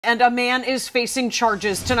And a man is facing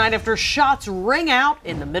charges tonight after shots ring out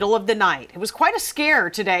in the middle of the night. It was quite a scare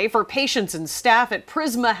today for patients and staff at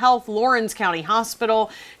Prisma Health Lawrence County Hospital.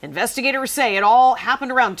 Investigators say it all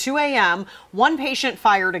happened around 2 a.m. One patient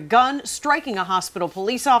fired a gun, striking a hospital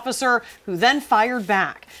police officer who then fired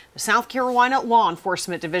back. The South Carolina Law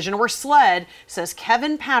Enforcement Division, or SLED, says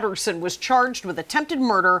Kevin Patterson was charged with attempted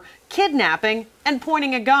murder, kidnapping, and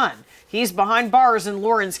pointing a gun. He's behind bars in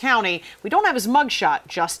Lawrence County. We don't have his mugshot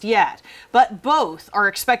just yet, but both are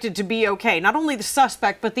expected to be okay. Not only the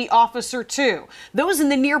suspect, but the officer too. Those in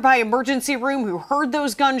the nearby emergency room who heard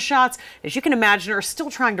those gunshots, as you can imagine, are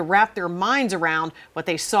still trying to wrap their minds around what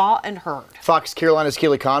they saw and heard. Fox Carolina's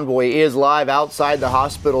Kayla Convoy is live outside the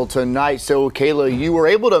hospital tonight. So Kayla, you were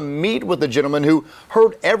able to meet with the gentleman who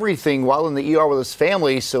heard everything while in the ER with his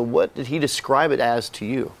family. So what did he describe it as to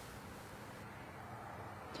you?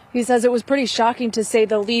 He says it was pretty shocking, to say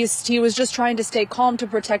the least. He was just trying to stay calm to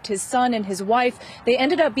protect his son and his wife. They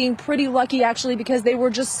ended up being pretty lucky, actually, because they were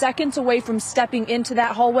just seconds away from stepping into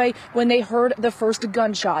that hallway when they heard the first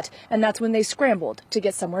gunshot. And that's when they scrambled to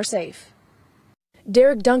get somewhere safe.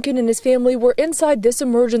 Derek Duncan and his family were inside this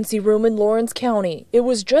emergency room in Lawrence County. It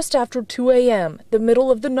was just after 2 a.m., the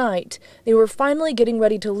middle of the night. They were finally getting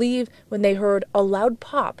ready to leave when they heard a loud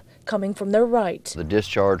pop coming from their right. The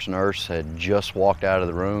discharge nurse had just walked out of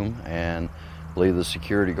the room, and I believe the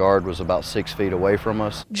security guard was about 6 feet away from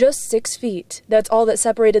us. Just 6 feet. That's all that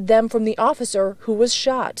separated them from the officer who was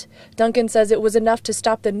shot. Duncan says it was enough to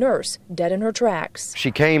stop the nurse dead in her tracks.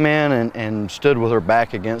 She came in and stood with her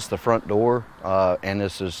back against the front door, and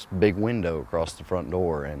there's this big window across the front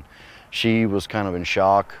door, and she was kind of in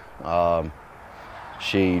shock.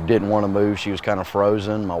 She didn't want to move. She was kind of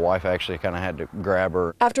frozen. My wife actually kind of had to grab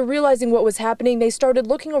her. After realizing what was happening, they started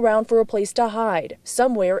looking around for a place to hide,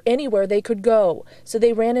 somewhere, anywhere they could go. So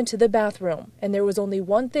they ran into the bathroom, and there was only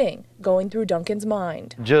one thing going through Duncan's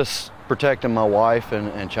mind. Just protecting my wife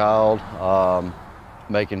and child,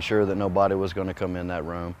 making sure that nobody was going to come in that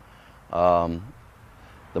room.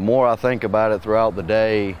 The more I think about it throughout the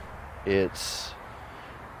day, it's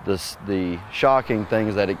the shocking thing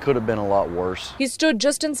is that it could have been a lot worse. He stood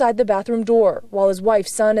just inside the bathroom door, while his wife,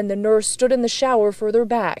 son, and the nurse stood in the shower further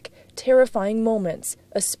back. Terrifying moments,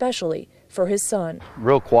 especially for his son.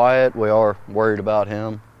 Real quiet. We are worried about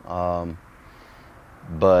him,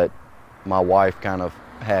 but my wife kind of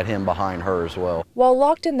had him behind her as well. While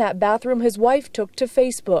locked in that bathroom, his wife took to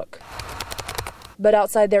Facebook. But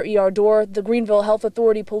outside their ER door, the Greenville Health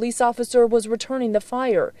Authority police officer was returning the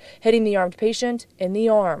fire, hitting the armed patient in the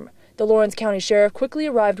arm. The Lawrence County Sheriff quickly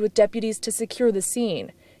arrived with deputies to secure the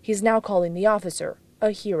scene. He's now calling the officer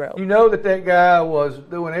a hero. You know that guy was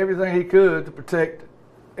doing everything he could to protect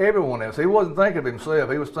everyone else. He wasn't thinking of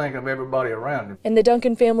himself. He was thinking of everybody around him. And the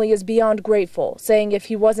Duncan family is beyond grateful, saying if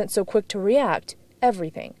he wasn't so quick to react,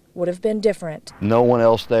 everything would have been different. No one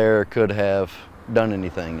else there could have done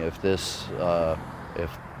anything if if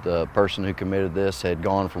the person who committed this had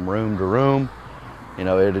gone from room to room. You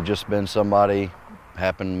know, it had just been somebody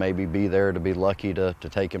happened to maybe be there to be lucky to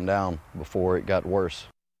take him down before it got worse.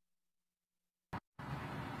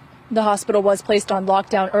 The hospital was placed on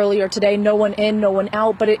lockdown earlier today. No one in, no one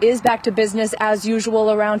out, but it is back to business as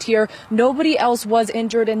usual around here. Nobody else was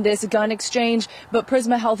injured in this gun exchange, but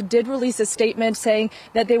Prisma Health did release a statement saying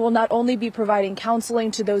that they will not only be providing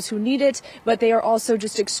counseling to those who need it, but they are also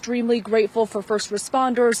just extremely grateful for first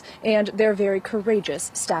responders and their very courageous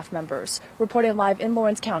staff members. Reporting live in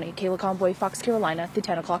Lawrence County, Kayla Convoy, Fox Carolina, the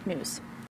 10 o'clock news.